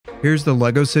Here's the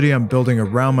Lego city I'm building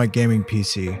around my gaming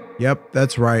PC. Yep,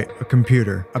 that's right, a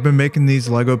computer. I've been making these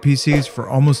Lego PCs for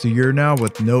almost a year now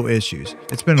with no issues.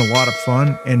 It's been a lot of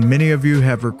fun, and many of you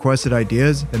have requested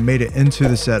ideas that made it into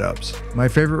the setups. My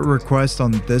favorite request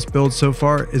on this build so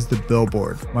far is the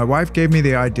billboard. My wife gave me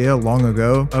the idea long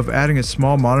ago of adding a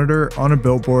small monitor on a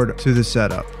billboard to the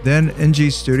setup. Then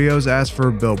NG Studios asked for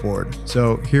a billboard,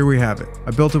 so here we have it.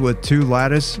 I built it with 2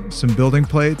 lattice, some building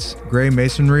plates, gray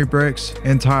masonry bricks,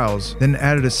 and tiles, then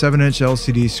added a 7-inch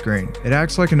LCD screen. It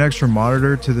acts like an extra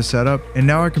monitor to the setup, and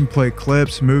now I can play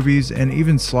clips, movies, and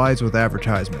even slides with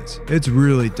advertisements. It's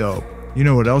really dope. You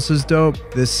know what else is dope?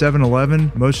 This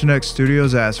 7-Eleven MotionX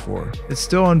Studios asked for. It's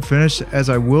still unfinished, as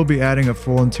I will be adding a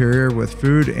full interior with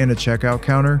food and a checkout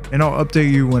counter, and I'll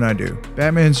update you when I do.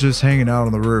 Batman's just hanging out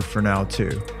on the roof for now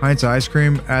too. Heinz Ice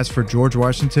Cream asked for George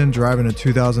Washington driving a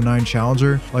 2009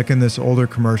 Challenger like in this older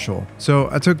commercial. So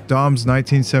I took Dom's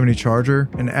 1970 Charger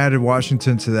and added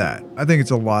Washington to that. I think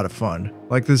it's a lot of fun.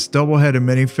 Like this double-headed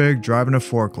minifig driving a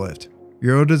forklift.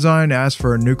 Eurodesign asked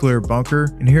for a nuclear bunker,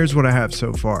 and here's what I have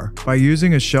so far. By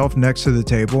using a shelf next to the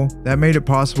table, that made it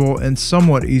possible and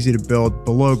somewhat easy to build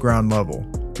below ground level.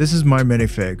 This is my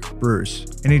minifig, Bruce,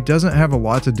 and he doesn't have a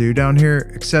lot to do down here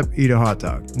except eat a hot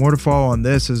dog. More to follow on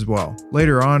this as well.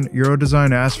 Later on,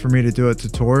 Eurodesign asked for me to do a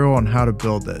tutorial on how to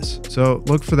build this, so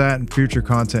look for that in future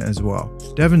content as well.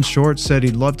 Devin Short said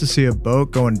he'd love to see a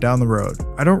boat going down the road.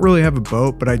 I don't really have a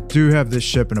boat, but I do have this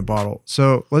ship in a bottle,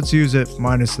 so let's use it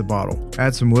minus the bottle.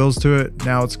 Add some wheels to it,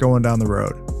 now it's going down the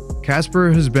road.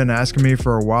 Casper has been asking me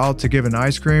for a while to give an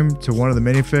ice cream to one of the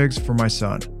minifigs for my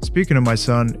son. Speaking of my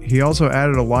son, he also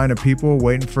added a line of people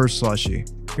waiting for a slushie.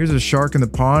 Here's a shark in the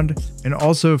pond and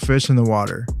also fish in the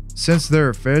water. Since there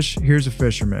are fish, here's a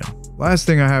fisherman. Last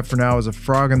thing I have for now is a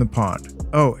frog in the pond.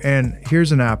 Oh, and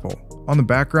here's an apple. On the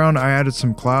background, I added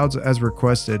some clouds as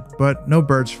requested, but no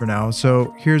birds for now,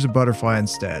 so here's a butterfly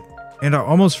instead. And I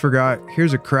almost forgot,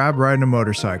 here's a crab riding a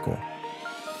motorcycle.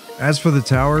 As for the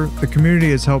tower, the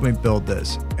community has helped me build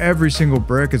this. Every single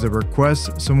brick is a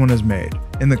request someone has made.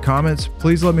 In the comments,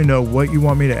 please let me know what you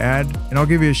want me to add, and I'll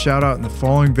give you a shout out in the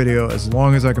following video as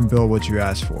long as I can build what you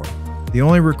asked for. The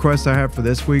only request I have for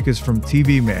this week is from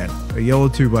TV Man, a yellow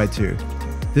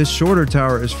 2x2. This shorter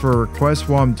tower is for a request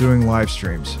while I'm doing live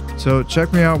streams, so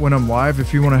check me out when I'm live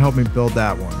if you want to help me build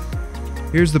that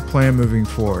one. Here's the plan moving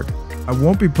forward. I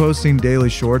won't be posting daily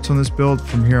shorts on this build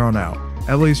from here on out,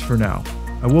 at least for now.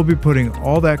 I will be putting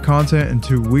all that content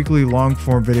into weekly long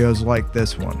form videos like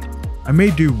this one. I may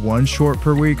do one short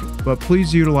per week, but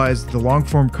please utilize the long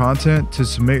form content to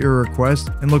submit your request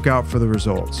and look out for the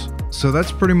results. So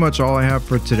that's pretty much all I have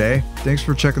for today. Thanks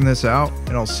for checking this out,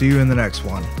 and I'll see you in the next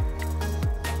one.